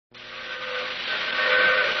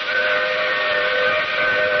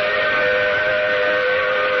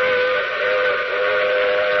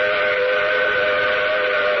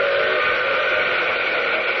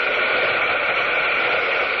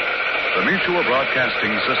Alpha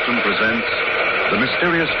Broadcasting System presents The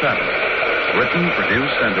Mysterious Traveler, written,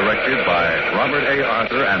 produced, and directed by Robert A.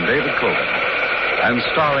 Arthur and David Coben, and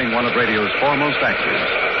starring one of radio's foremost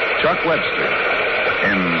actors, Chuck Webster,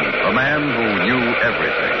 in The Man Who Knew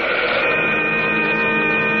Everything.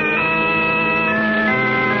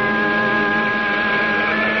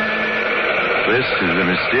 This is the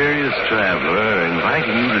Mysterious Traveler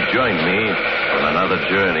inviting you to join me on another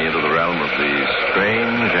journey into the realm of the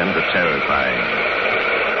strange and the terrifying.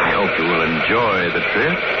 I hope you will enjoy the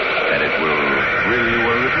trip, that it will thrill you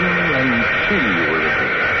a little and chill you a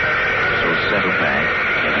little. So settle back,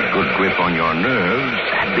 get a good grip on your nerves,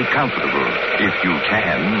 and be comfortable, if you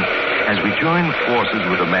can, as we join forces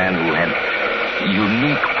with a man who had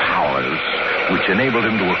unique powers which enabled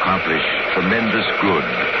him to accomplish tremendous good.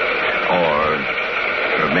 Or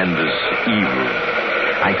tremendous evil.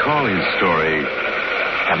 I call his story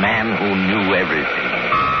The Man Who Knew Everything.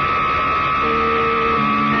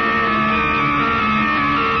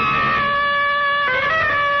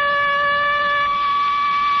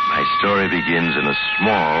 My story begins in a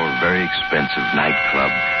small, very expensive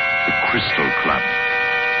nightclub, the Crystal Club.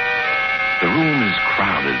 The room is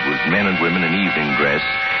crowded with men and women in evening dress,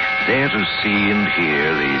 there to see and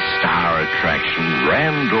hear the star attraction,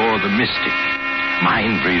 Randor the Mystic,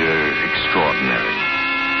 mind reader extraordinary.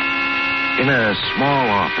 In a small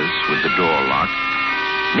office with the door locked,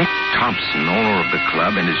 Nick Thompson, owner of the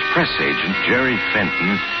club, and his press agent, Jerry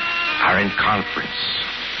Fenton, are in conference.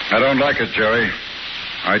 I don't like it, Jerry.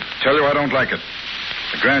 I tell you I don't like it.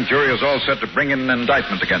 The grand jury is all set to bring in an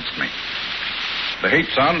indictment against me. The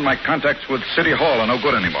heat's on and my contacts with City Hall are no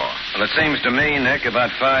good anymore. Well, it seems to me, Nick,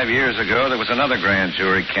 about 5 years ago, there was another grand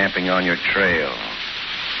jury camping on your trail.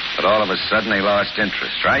 But all of a sudden, they lost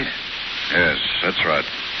interest, right? Yes, that's right.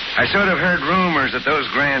 I sort of heard rumors that those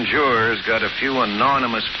grand jurors got a few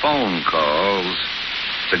anonymous phone calls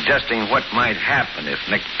suggesting what might happen if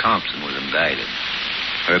Nick Thompson was indicted.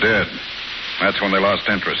 They did. That's when they lost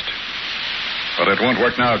interest. But it won't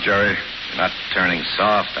work now, Jerry. You're not turning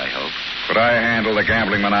soft, I hope. Could I handle the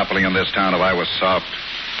gambling monopoly in this town if I was soft?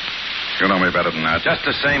 You know me better than that. Just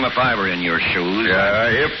the same if I were in your shoes. Yeah,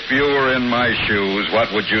 if you were in my shoes,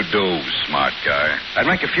 what would you do, smart guy? I'd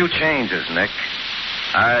make a few changes, Nick.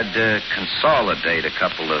 I'd consolidate a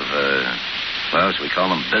couple of, as we call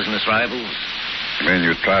them, business rivals. You mean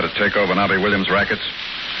you'd try to take over Nobby Williams' rackets?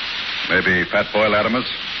 Maybe Fat Boy Latimer's?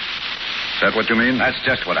 Is that what you mean? That's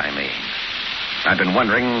just what I mean. I've been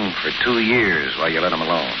wondering for 2 years why you let them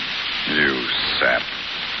alone. You sap.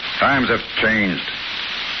 Times have changed.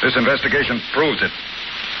 This investigation proves it.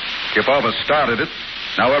 Kipova started it.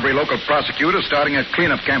 Now every local prosecutor's starting a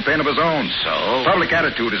cleanup campaign of his own. So? Public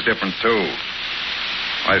attitude is different, too.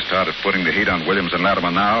 I started putting the heat on Williams and Latimer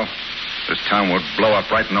now. This town would blow up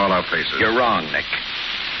right in all our faces. You're wrong, Nick.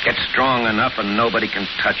 Get strong enough and nobody can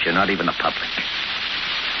touch you, not even the public.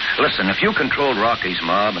 Listen, if you controlled Rocky's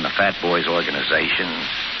mob and the Fat Boys organization,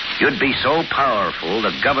 you'd be so powerful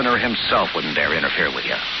the governor himself wouldn't dare interfere with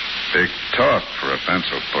you. Big talk for a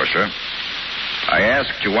pencil pusher. I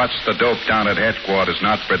asked you what's the dope down at headquarters,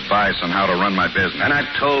 not for advice on how to run my business. And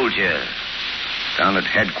I've told you. Down at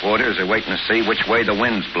headquarters, they're waiting to see which way the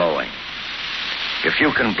wind's blowing. If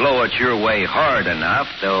you can blow it your way hard enough,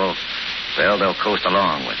 they'll coast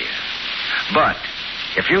along with you. But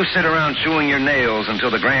if you sit around chewing your nails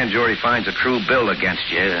until the grand jury finds a true bill against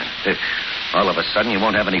you, all of a sudden you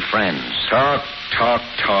won't have any friends. Talk.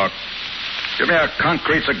 Give me a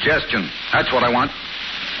concrete suggestion. That's what I want.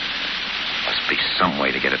 Must be some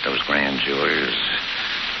way to get at those grand jurors.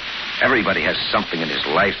 Everybody has something in his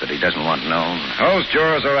life that he doesn't want known. Those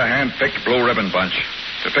jurors are a hand-picked blue ribbon bunch.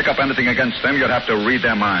 To pick up anything against them, you'd have to read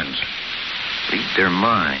their minds. Read their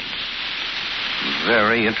minds?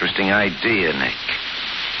 Very interesting idea, Nick.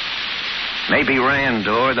 Maybe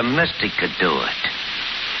Randor the Mystic could do it.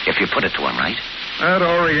 If you put it to him right. That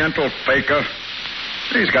Oriental faker.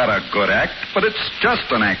 He's got a good act, but it's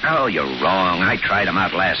just an act. Oh, you're wrong. I tried him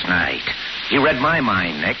out last night. He read my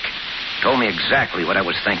mind, Nick. Told me exactly what I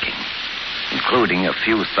was thinking, including a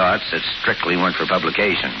few thoughts that strictly weren't for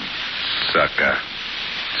publication. Sucker.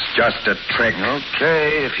 It's just a trick.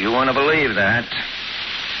 Okay, if you want to believe that.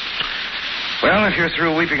 Well, if you're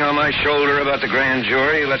through weeping on my shoulder about the grand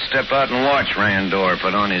jury, let's step out and watch Randor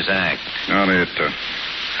put on his act. No need to.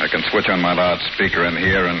 I can switch on my loudspeaker in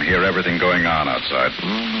here and hear everything going on outside.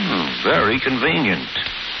 Very convenient.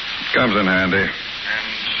 Comes in handy. And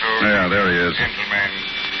so, yeah, there he is. Gentlemen,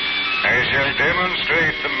 I shall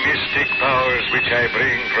demonstrate the mystic powers which I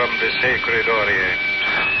bring from the sacred Orient.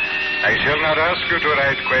 I shall not ask you to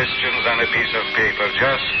write questions on a piece of paper.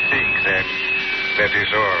 Just think them. That is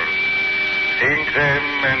all. Think them,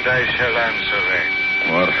 and I shall answer them.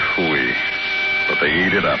 What hooey. But they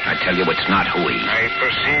eat it up. I tell you, it's not hooey. I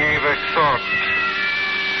perceive a thought.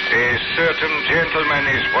 A certain gentleman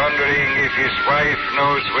is wondering if his wife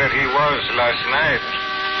knows where he was last night.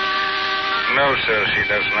 No, sir, she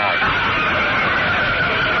does not.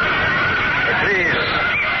 But please,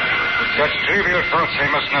 with such trivial thoughts,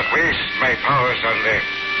 I must not waste my powers on them.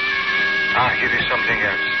 Here is something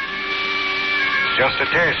else. It's just a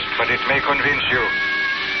test, but it may convince you.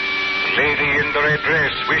 The lady in the red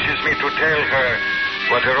dress wishes me to tell her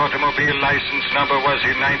what her automobile license number was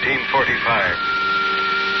in 1945.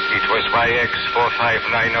 It was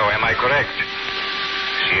YX4590. Am I correct?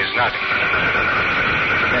 She is nodding.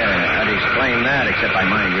 How do you explain that except by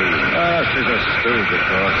mind reading? She's a stooge, of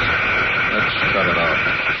course. Let's shut it off.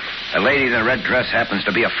 The lady in the red dress happens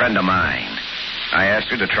to be a friend of mine. I asked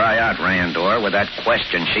her to try out Randor with that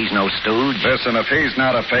question. She's no stooge. Listen, if he's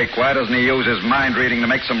not a fake, why doesn't he use his mind reading to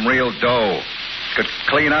make some real dough? Could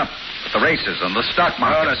clean up at the races and the stock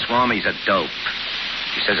market. Oh, the Swami's a dope.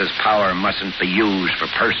 He says his power mustn't be used for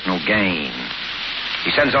personal gain.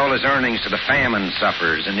 He sends all his earnings to the famine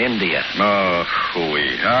sufferers in India. Oh,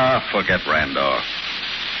 hooey. Forget Randor.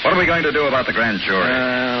 What are we going to do about the grand jury?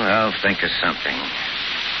 I'll think of something.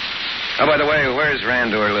 Oh, by the way, where's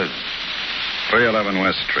Randor live? 311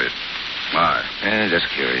 West Street. Why? Just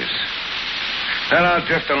curious. Well, I'll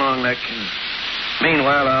drift along, Nick.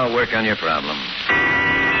 Meanwhile, I'll work on your problem.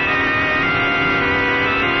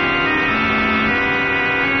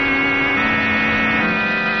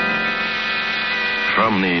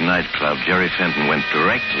 From the nightclub, Jerry Fenton went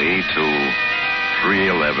directly to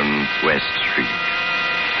 311 West Street.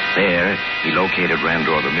 There, he located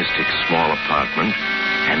Randor the Mystic's small apartment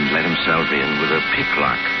and let himself in with a pick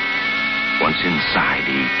lock. Once inside,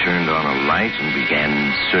 he turned on a light and began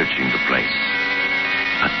searching the place.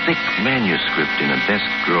 A thick manuscript in a desk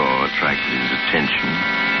drawer attracted his attention,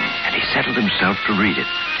 and he settled himself to read it.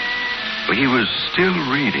 But he was still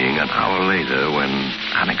reading an hour later when,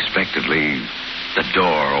 unexpectedly, the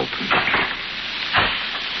door opened.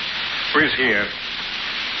 Who is here?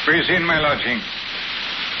 Who is in my lodging?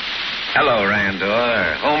 Hello,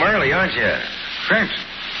 Randor. Home early, aren't you? Fenton,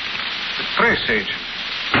 the press agent.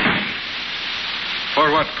 For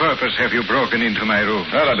what purpose have you broken into my room?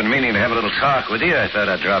 Well, I've been meaning to have a little talk with you. I thought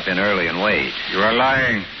I'd drop in early and wait. You are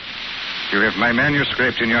lying. You have my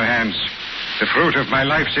manuscript in your hands. The fruit of my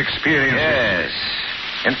life's experience. Yes.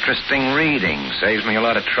 Interesting reading. Saves me a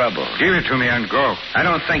lot of trouble. Give it to me and go. I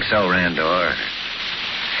don't think so, Randor.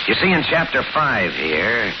 You see, in Chapter 5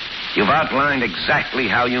 here, you've outlined exactly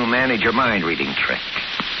how you manage your mind-reading trick.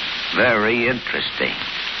 Very interesting.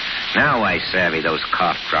 Now I savvy those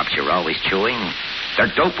cough drops you're always chewing. They're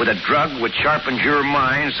doped with a drug which sharpens your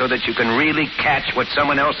mind so that you can really catch what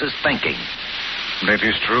someone else is thinking. That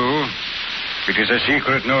is true. It is a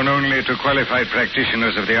secret known only to qualified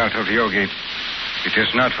practitioners of the art of yogi. It is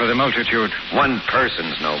not for the multitude. One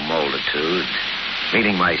person's no multitude.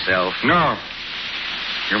 Meaning myself. No.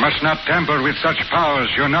 You must not tamper with such powers.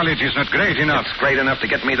 Your knowledge is not great enough. It's great enough to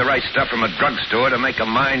get me the right stuff from a drugstore to make a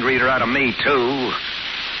mind reader out of me, too.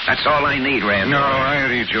 That's all I need, Randor. No, I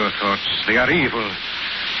read your thoughts. They are evil.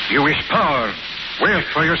 You wish power, wealth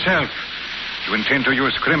for yourself. You intend to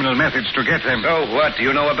use criminal methods to get them. So what? Do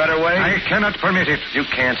you know a better way? I cannot permit it. You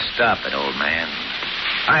can't stop it, old man.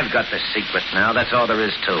 I've got the secret now. That's all there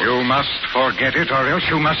is to it. You must forget it, or else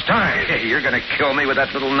you must die. Hey, you're going to kill me with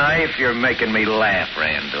that little knife? You're making me laugh,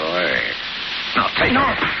 Randor. No, take No.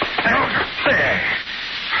 it. No. There.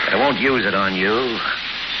 But I won't use it on you.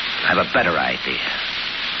 I have a better idea.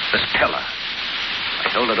 This pillow. I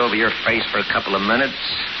hold it over your face for a couple of minutes.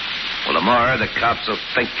 Well, tomorrow the cops will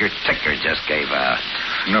think your ticker just gave out.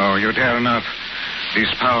 No, you dare not.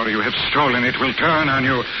 This power you have stolen, it will turn on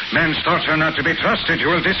you. Men's thoughts are not to be trusted. You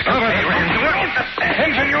will discover... Okay, Randor.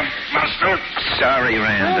 Attention, you must not... Sorry,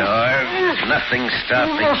 Randor. Nothing's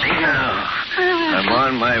stopping me now. I'm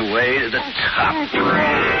on my way to the top.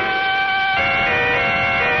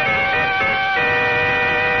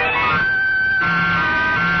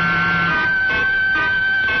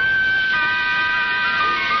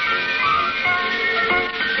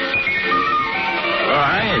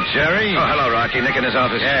 Jerry? Oh, hello, Rocky. Nick in his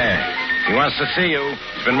office. Yeah. He wants to see you.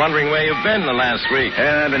 He's been wondering where you've been the last week.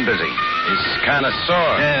 Yeah, I've been busy. He's kind of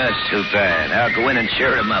sore. Yeah, it's too bad. I'll go in and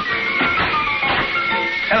cheer him up.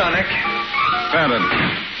 Hello, Nick. Fenton.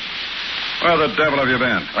 Where the devil have you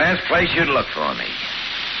been? Last place you'd look for me.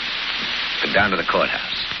 Been down to the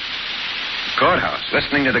courthouse. Courthouse?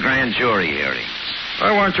 Listening to the grand jury hearings.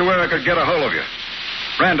 Why weren't you where I could get a hold of you?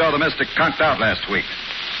 Randor the Mystic conked out last week.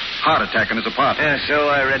 heart attack in his apartment. Yeah, so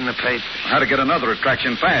I read in the paper. I had to get another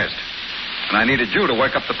attraction fast. And I needed you to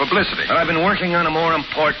work up the publicity. Well, I've been working on a more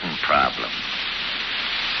important problem.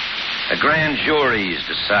 The grand jury's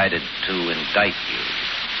decided to indict you.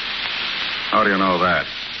 How do you know that?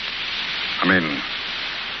 I mean,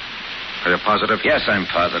 are you positive? Yes, I'm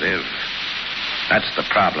positive. That's the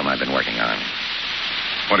problem I've been working on.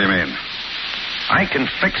 What do you mean? I can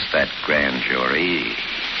fix that grand jury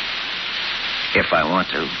if I want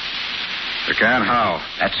to. You can? How?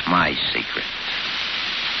 That's my secret.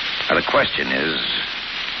 Now, the question is,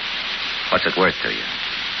 what's it worth to you?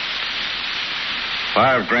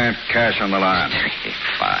 $5,000 cash on the line.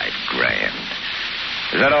 $5,000.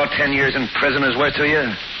 Is that all 10 years in prison is worth to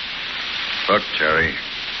you? Look, Jerry.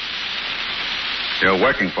 You're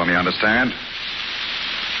working for me, understand?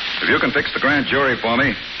 If you can fix the grand jury for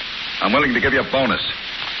me, I'm willing to give you a bonus.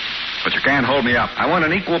 But you can't hold me up. I want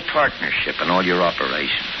an equal partnership in all your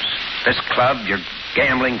operations. This club, your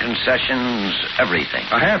gambling concessions, everything.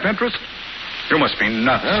 A half interest? You must be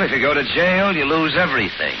nuts. Well, if you go to jail, you lose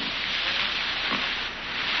everything.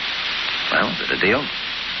 Well, is it a deal?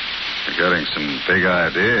 You're getting some big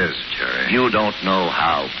ideas, Jerry. You don't know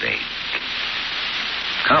how big.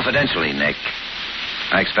 Confidentially, Nick,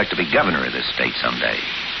 I expect to be governor of this state someday.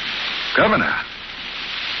 Governor?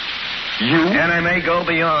 You? And I may go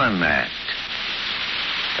beyond that.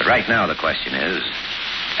 But right now the question is,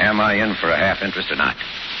 am I in for a half interest or not?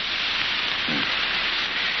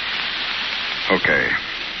 Okay.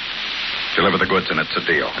 Deliver the goods and it's a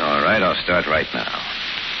deal. All right, I'll start right now.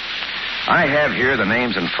 I have here the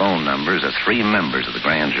names and phone numbers of 3 members of the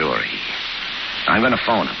grand jury. I'm going to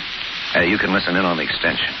phone them. You can listen in on the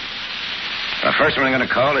extension. The first one I'm going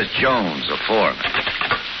to call is Jones, the foreman.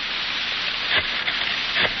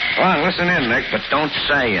 Go on, listen in, Nick, but don't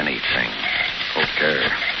say anything. Okay.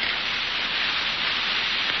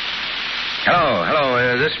 Hello,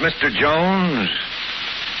 is this Mr. Jones?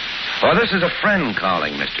 Well, this is a friend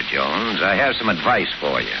calling, Mr. Jones. I have some advice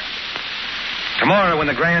for you. Tomorrow, when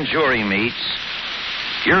the grand jury meets,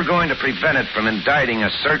 you're going to prevent it from indicting a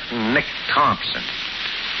certain Nick Thompson.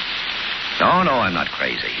 No, I'm not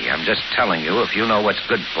crazy. I'm just telling you, if you know what's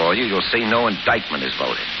good for you, you'll see no indictment is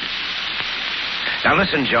voted. Now,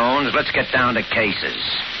 listen, Jones, let's get down to cases.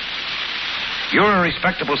 You're a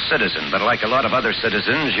respectable citizen, but like a lot of other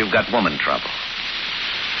citizens, you've got woman trouble.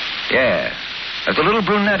 Yeah. There's a little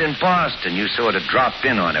brunette in Boston you sort of drop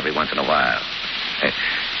in on every once in a while.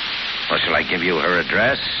 Well, shall I give you her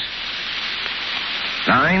address?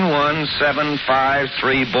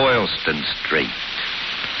 91753 Boylston Street.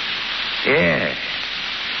 Yeah.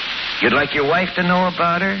 You'd like your wife to know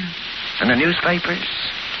about her? In the newspapers?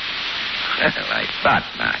 Well, I thought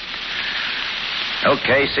not.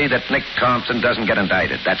 Okay, see that Nick Thompson doesn't get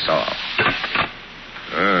indicted. That's all.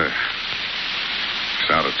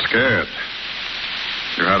 Sounded scared.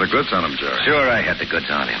 You had the goods on him, Jerry. Sure, I had the goods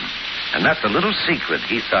on him. And that's a little secret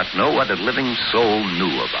he thought no other living soul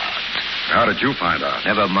knew about. How did you find out?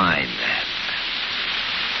 Never mind that.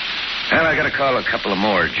 And I got to call a couple of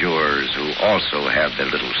more jurors who also have their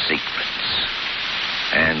little secrets.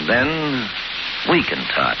 And then we can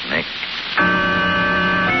talk, Nick.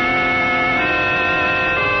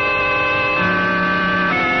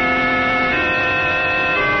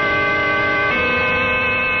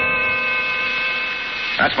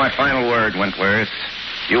 That's my final word, Wentworth.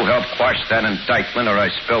 You help quash that indictment or I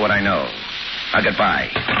spill what I know. Now,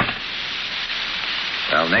 goodbye.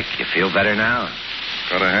 Well, Nick, you feel better now?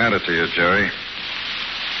 Gotta hand it to you, Jerry.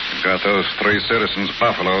 You've got those 3 citizens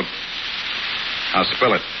buffaloed. Now,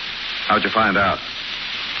 spill it. How'd you find out?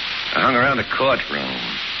 I hung around the courtroom,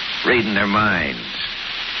 reading their minds.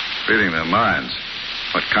 Reading their minds?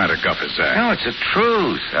 What kind of guff is that? No, it's the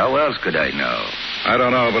truth. How else could I know? I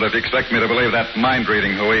don't know, but if you expect me to believe that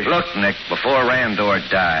mind-reading, Huey... Look, Nick, before Randor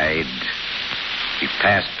died, he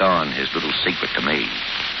passed on his little secret to me.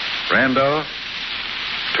 Randor?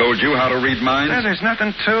 Told you how to read minds? Well, there's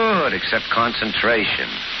nothing to it except concentration.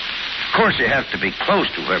 Of course, you have to be close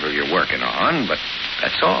to whoever you're working on, but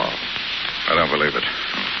that's all. I don't believe it.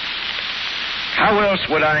 How else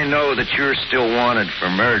would I know that you're still wanted for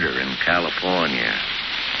murder in California?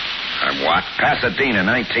 I'm what? Pasadena,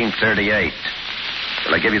 1938.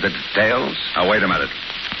 Shall I give you the details? Now, wait a minute.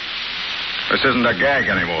 This isn't a gag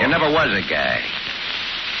anymore. It never was a gag.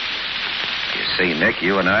 You see, Nick,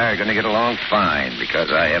 you and I are going to get along fine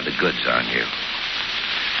because I have the goods on you.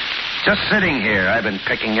 Just sitting here, I've been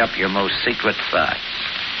picking up your most secret thoughts.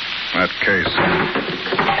 That case.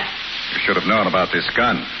 You should have known about this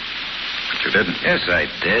gun. But you didn't. Yes, I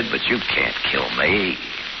did, but you can't kill me.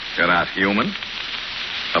 You're not human.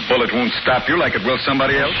 A bullet won't stop you like it will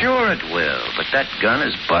somebody else. Sure it will, but that gun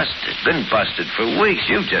is busted. Been busted for weeks.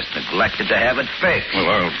 You've just neglected to have it fixed. Well,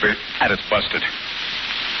 I'll be at it's busted.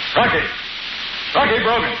 Rocky! Rocky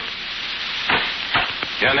Brogan!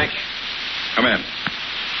 Yeah, Nick? Come in.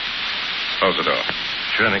 Close the door.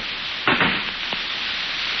 Sure, Nick.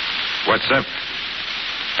 What's up?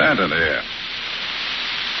 Stanton here.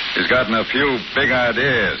 He's gotten a few big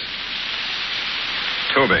ideas.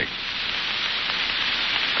 Too big.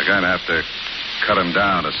 We're going to have to cut him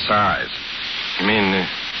down to size. You mean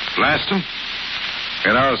blast him? He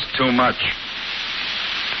knows too much.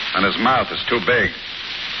 And his mouth is too big.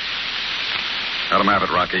 Let him have it,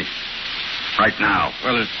 Rocky. Right now.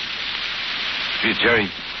 Well, gee, Jerry,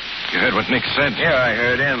 you heard what Nick said? Yeah, I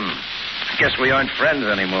heard him. I guess we aren't friends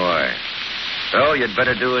anymore. So you'd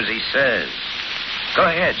better do as he says. Go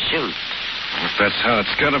ahead, shoot. If that's how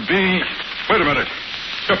it's going to be. Wait a minute.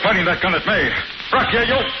 You're pointing that gun at me. Rocky,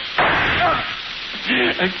 you...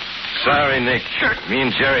 Sorry, Nick. Me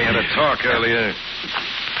and Jerry had a talk earlier.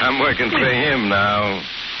 I'm working for him now.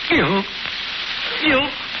 You.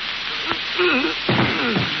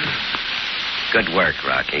 Good work,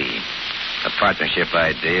 Rocky. The partnership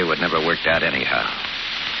idea would never worked out anyhow.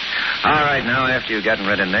 All right, now, after you've gotten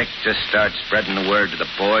rid of Nick, just start spreading the word to the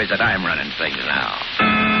boys that I'm running things now.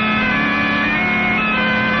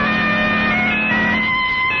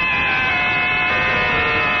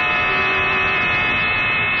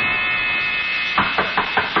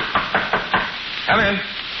 Come in.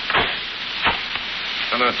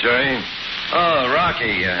 Hello, Jerry. Oh,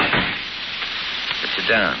 Rocky, sit you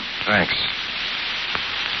down. Thanks.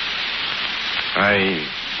 I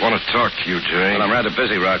want to talk to you, Jerry. Well, I'm rather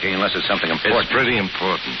busy, Rocky, unless it's something important. It's pretty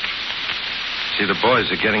important. See, the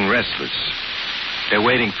boys are getting restless. They're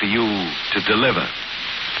waiting for you to deliver.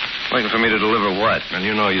 Waiting for me to deliver what? And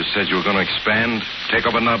you know you said you were going to expand, take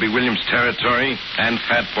over Nobby Williams' territory and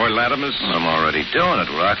Fat Boy Latimer's. Well, I'm already doing it,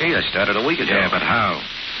 Rocky. I started a week ago. Yeah, but how?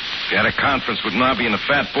 You had a conference with Nobby and the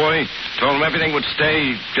Fat Boy, told him everything would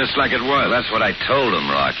stay just like it was. Well, that's what I told him,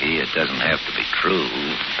 Rocky. It doesn't have to be true.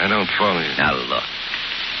 I don't follow you. Now, look.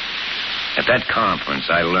 At that conference,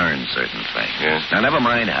 I learned certain things. Yeah? Now, never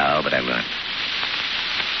mind how, but I learned.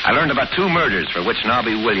 I learned about 2 murders for which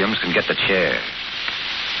Nobby Williams can get the chair.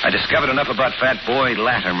 I discovered enough about Fat Boy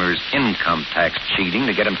Latimer's income tax cheating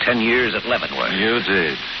to get him 10 years at Leavenworth. You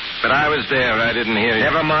did. But I was there. I didn't hear you.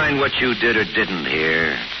 Never mind what you did or didn't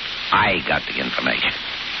hear. I got the information.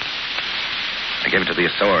 I gave it to the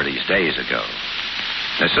authorities days ago.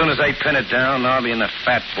 As soon as they pin it down, Nobby and the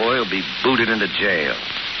Fat Boy will be booted into jail.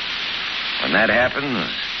 When that happens,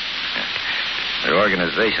 their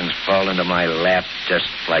organizations fall into my lap just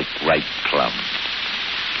like ripe plums.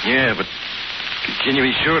 Yeah, but can you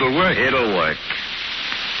be sure it'll work? It'll work.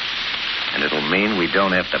 And it'll mean we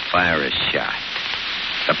don't have to fire a shot.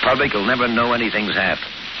 The public will never know anything's happened.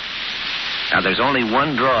 Now, there's only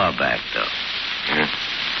one drawback, though. Yeah?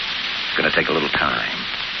 It's going to take a little time.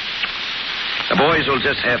 The boys will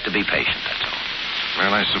just have to be patient, that's all.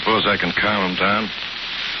 Well, I suppose I can calm them down.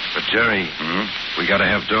 But, Jerry, we got to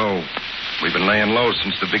have dough. We've been laying low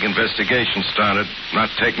since the big investigation started,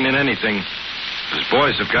 not taking in anything. Those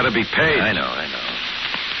boys have got to be paid. I know.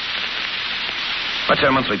 What's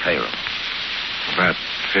our monthly payroll? About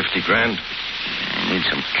 50 grand. We need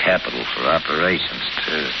some capital for operations,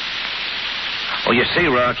 too. Oh, you see,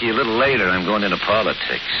 Rocky, a little later I'm going into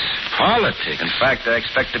politics. Politics? In fact, I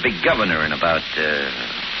expect to be governor in about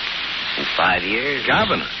 5 years.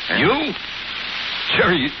 Governor? Huh? You?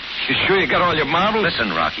 Jerry, you sure you got all your marbles? Listen,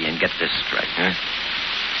 Rocky, and get this straight. Huh?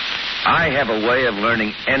 I have a way of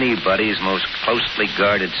learning anybody's most closely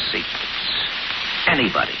guarded secrets.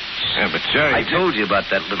 Anybody's. Yeah, but Jerry... I told you about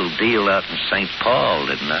that little deal out in St. Paul,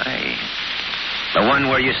 didn't I? The one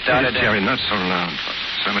where you started... Jerry, not so loud.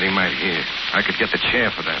 Somebody might hear. I could get the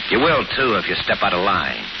chair for that. You will, too, if you step out of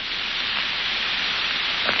line.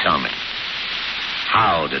 Now, tell me,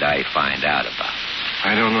 how did I find out about it?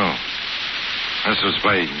 I don't know. This was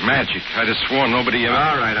by magic. I'd have sworn nobody ever...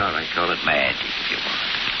 All right. Call it magic if you want.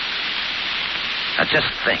 Now,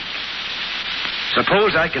 just think.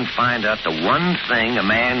 Suppose I can find out the one thing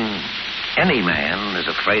any man, is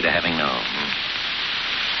afraid of having known.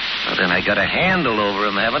 Well, then I got a handle over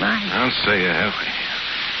him, haven't I? I'll say you have.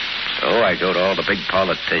 So I go to all the big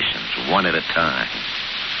politicians, one at a time.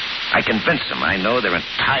 I convince them I know their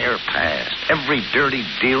entire past, every dirty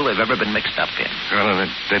deal they've ever been mixed up in. Well,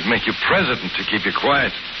 they'd make you president to keep you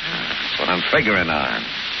quiet. That's what I'm figuring on.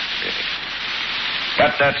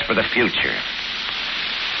 But that's for the future.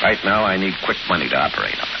 Right now, I need quick money to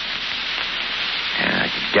operate on it. Yeah, I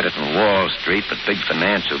can get it in Wall Street, but big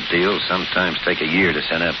financial deals sometimes take a year to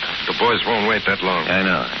set up. The boys won't wait that long. I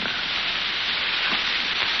know.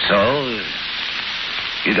 So,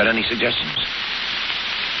 you got any suggestions?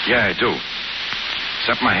 Yeah, I do.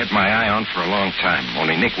 Something I had my eye on for a long time.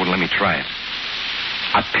 Only Nick wouldn't let me try it.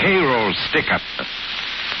 A payroll stick-up.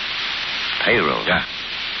 Payroll? Yeah.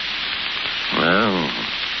 Well,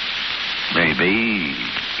 maybe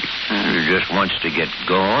he just wants to get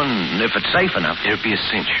going, if it's safe enough. It'd be a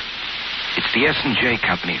cinch. It's the S&J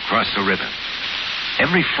Company across the river.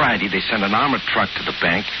 Every Friday, they send an armored truck to the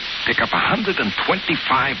bank, pick up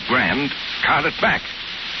 $125,000, cart it back.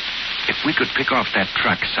 If we could pick off that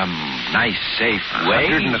truck some nice, safe way...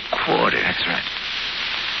 $125,000. That's right.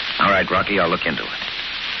 All right, Rocky, I'll look into it.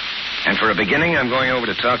 And for a beginning, I'm going over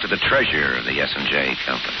to talk to the treasurer of the S&J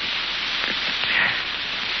Company.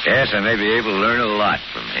 Yes, I may be able to learn a lot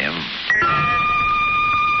from him.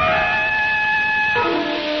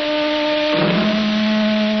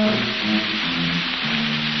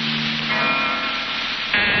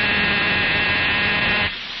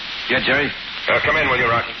 Yeah, Jerry? Come in, will you,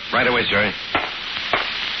 Rocky? Right away, Jerry.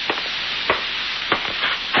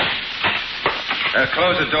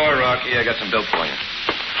 Close the door, Rocky. I got some dope for you.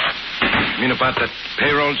 You mean about that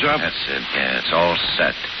payroll job? That's it. Yeah, it's all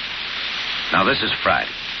set. Now, this is Friday.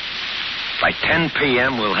 By 10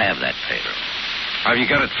 p.m., we'll have that payroll. Have you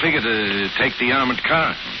got it figured to take the armored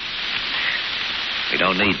car? We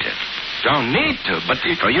don't need to. Don't need to, but...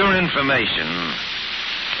 For your information,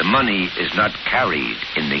 the money is not carried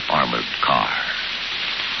in the armored car.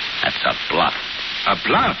 That's a bluff. A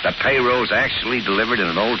bluff? The payroll's actually delivered in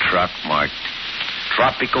an old truck marked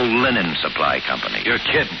Tropical Linen Supply Company. You're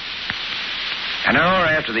kidding. An hour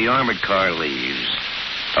after the armored car leaves,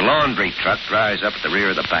 the laundry truck drives up at the rear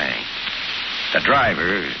of the bank. The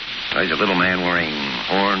driver, he's a little man wearing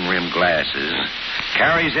horn-rimmed glasses,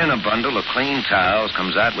 carries in a bundle of clean towels,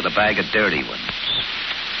 comes out with a bag of dirty ones.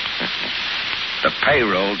 The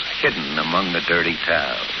payroll's hidden among the dirty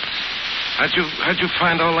towels. How'd you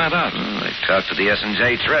find all that out? I talked to the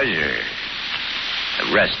S&J treasurer. The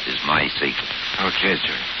rest is my secret. Okay,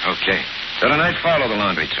 Jerry. Okay. So tonight, follow the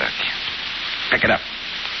laundry truck. Pick it up.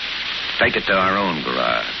 Take it to our own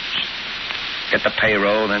garage. Get the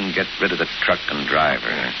payroll, then get rid of the truck and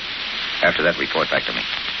driver. After that, report back to me.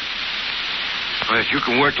 Well, if you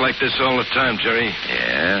can work like this all the time, Jerry...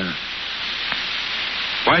 Yeah?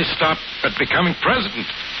 Why stop at becoming president?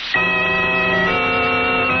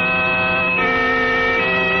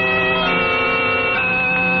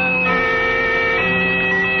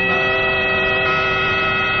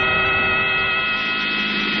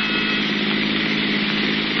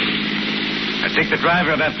 I think the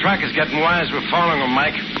driver of that truck is getting wise. We're following him,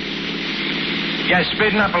 Mike. Yeah,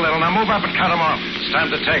 speeding up a little. Now move up and cut him off. It's time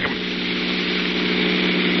to take him.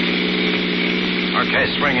 Okay,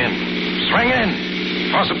 swing in. Swing in.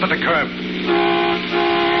 Toss him to the curb.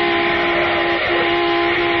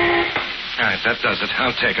 All right, that does it.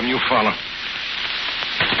 I'll take him. You follow.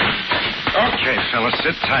 Okay, fellas,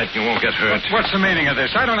 sit tight. You won't get hurt. What's the meaning of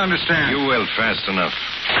this? I don't understand. You will fast enough.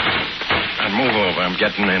 Now move over. I'm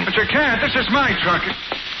getting in. But you can't. This is my truck.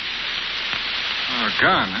 Oh, a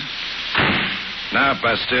gun, huh? Now,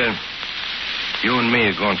 Buster, you and me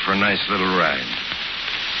are going for a nice little ride.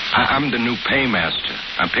 I'm the new paymaster.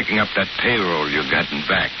 I'm picking up that payroll you're getting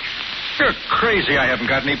back. You're crazy. I haven't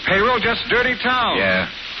got any payroll, just dirty towels. Yeah.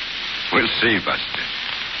 We'll see, Buster.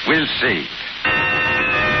 We'll see.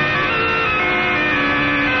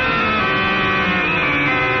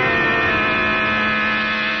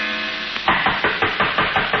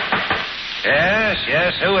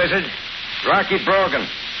 Yes, who is it? Rocky Brogan.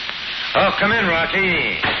 Oh, come in,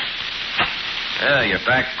 Rocky. Oh, you're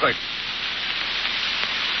back quick.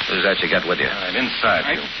 Who's that you got with you? I'm inside.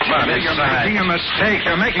 Come on, you're making a mistake.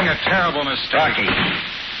 You're making a terrible mistake. Rocky,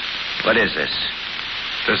 what is this?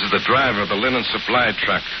 This is the driver of the linen supply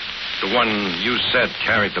truck. The one you said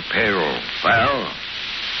carried the payroll. Well?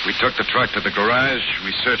 We took the truck to the garage.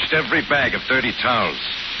 We searched every bag of dirty towels.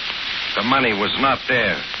 The money was not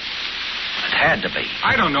there. It had to be.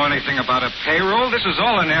 I don't know anything about a payroll. This is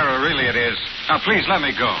all an error, really it is. Now, please, let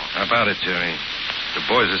me go. How about it, Jerry? The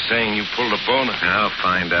boys are saying you pulled a boner. I'll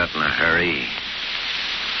find out in a hurry.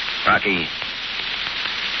 Rocky,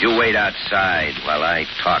 you wait outside while I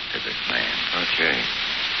talk to this man. Okay.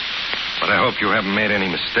 But I hope you haven't made any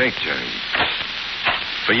mistake, Jerry.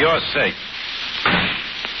 For your sake.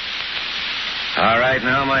 All right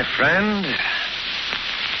now, my friend.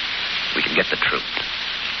 We can get the truth.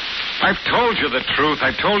 I've told you the truth.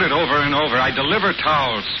 I've told it over and over. I deliver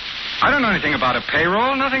towels. I don't know anything about a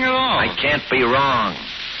payroll, nothing at all. I can't be wrong.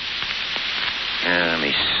 Let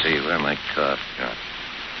me see where my cough got.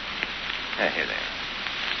 Here there.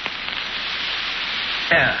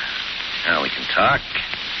 Yeah. Now we can talk.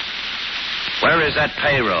 Where is that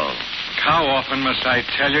payroll? How often must I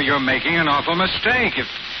tell you you're making an awful mistake? If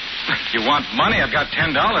you want money, I've got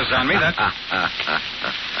 $10 on me.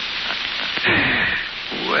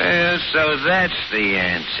 Well, so that's the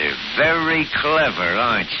answer. Very clever,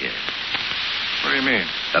 aren't you? What do you mean?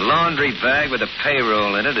 The laundry bag with the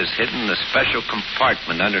payroll in it is hidden in a special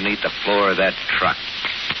compartment underneath the floor of that truck.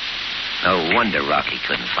 No wonder Rocky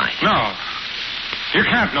couldn't find it. No. You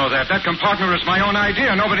can't know that. That compartment was my own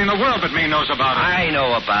idea. Nobody in the world but me knows about it. I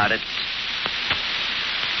know about it.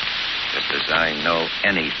 Just as I know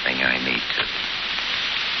anything I need to.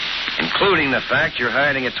 Including the fact you're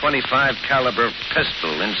hiding a .25 caliber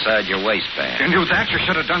pistol inside your waistband. You knew that? You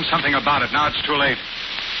should have done something about it. Now it's too late.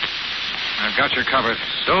 I've got you covered.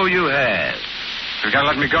 So you have. You gotta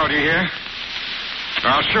let me go, do you hear? Or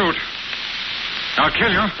I'll shoot. I'll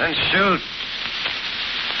kill you. Then shoot.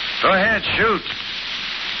 Go ahead, shoot.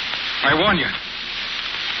 I warn you.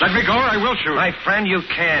 Let me go or I will shoot. My friend, you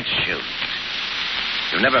can't shoot.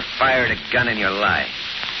 You've never fired a gun in your life.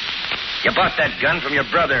 You bought that gun from your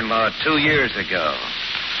brother-in-law 2 years ago.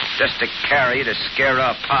 Just to carry to scare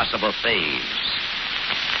off possible thieves.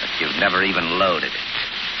 But you've never even loaded it.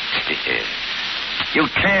 You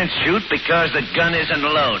can't shoot because the gun isn't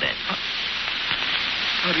loaded.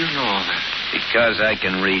 How do you know all that? Because I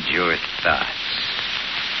can read your thoughts.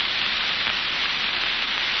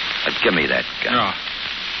 Now, give me that gun. No.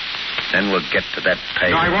 Then we'll get to that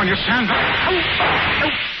pay. No, I warn you, stand back.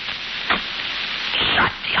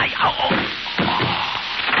 Shot the eye.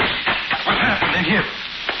 What happened in here?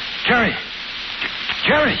 Jerry!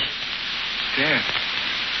 Jerry! Dead.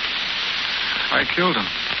 I killed him.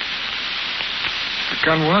 The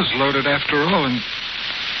gun was loaded after all, and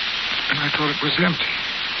I thought it was empty.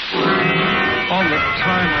 All the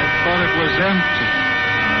time I thought it was empty.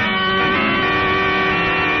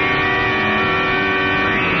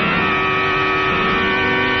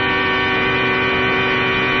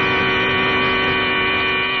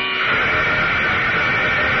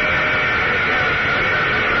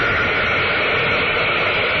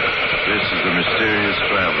 This is the mysterious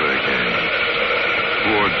traveler again.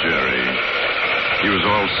 Poor Jerry. He was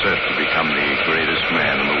all set to become the greatest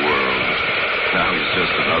man in the world. Now he's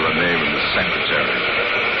just another name in the secretary.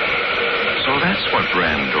 So that's what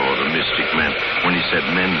Brando, the mystic, meant when he said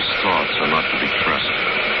men's thoughts are not to be trusted.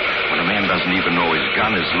 When a man doesn't even know his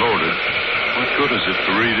gun is loaded, what good is it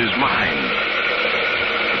to read his mind?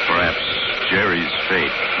 But perhaps Jerry's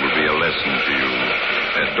fate will be a lesson to you.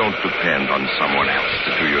 Don't depend on someone else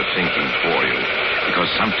to do your thinking for you, because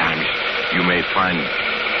sometimes you may find...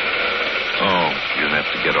 Oh, you'll have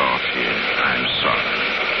to get off here. I'm sorry.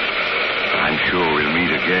 But I'm sure we'll meet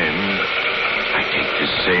again. I take this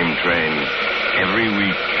same train every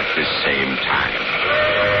week at this same time.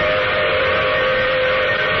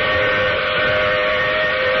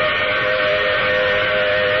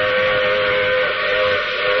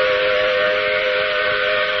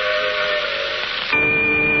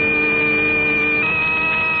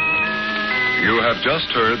 You have just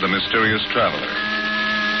heard The Mysterious Traveler.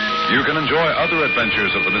 You can enjoy other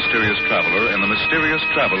adventures of The Mysterious Traveler in the Mysterious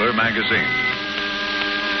Traveler magazine.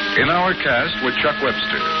 In our cast were Chuck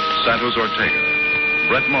Webster, Santos Ortega,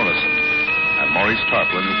 Brett Morrison, and Maurice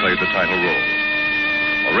Tarplin, who played the title role.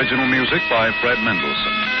 Original music by Fred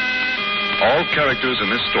Mendelssohn. All characters in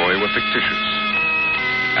this story were fictitious,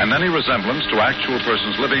 and any resemblance to actual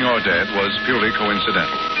persons living or dead was purely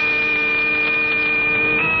coincidental.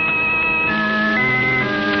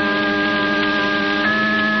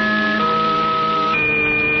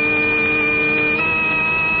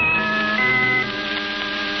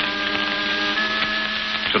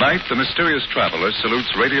 Tonight, The Mysterious Traveler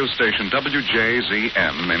salutes radio station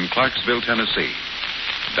WJZM in Clarksville, Tennessee.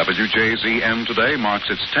 WJZM today marks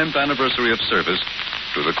its 10th anniversary of service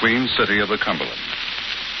to the Queen City of the Cumberland.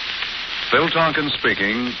 Phil Tonkin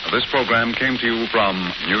speaking. This program came to you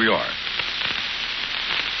from New York.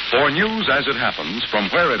 For news as it happens, from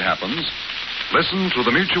where it happens, listen to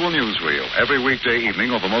the Mutual Newsreel every weekday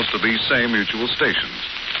evening over most of these same Mutual stations.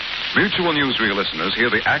 Mutual Newsreel listeners hear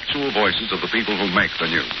the actual voices of the people who make the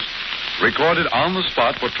news, recorded on the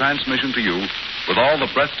spot for transmission to you with all the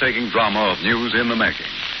breathtaking drama of news in the making.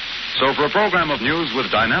 So for a program of news with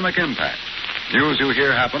dynamic impact, news you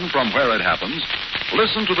hear happen from where it happens,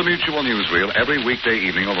 listen to the Mutual Newsreel every weekday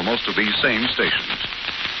evening over most of these same stations.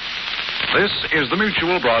 This is the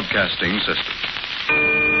Mutual Broadcasting System.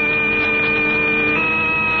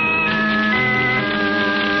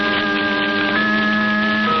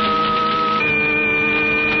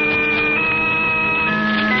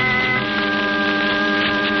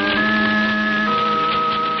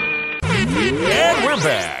 we're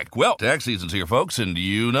back. Well, tax season's here, folks, and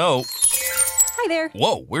you know... Hi there.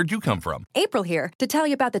 Whoa, where'd you come from? April here to tell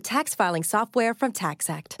you about the tax filing software from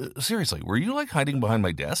TaxAct. Seriously, were you, hiding behind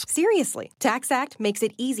my desk? Seriously, TaxAct makes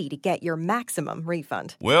it easy to get your maximum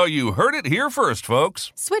refund. Well, you heard it here first,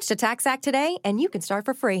 folks. Switch to TaxAct today, and you can start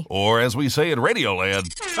for free. Or, as we say in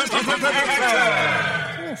Radioland...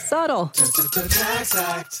 Subtle.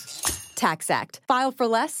 TaxAct. TaxAct. File for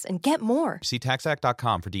less and get more. See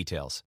TaxAct.com for details.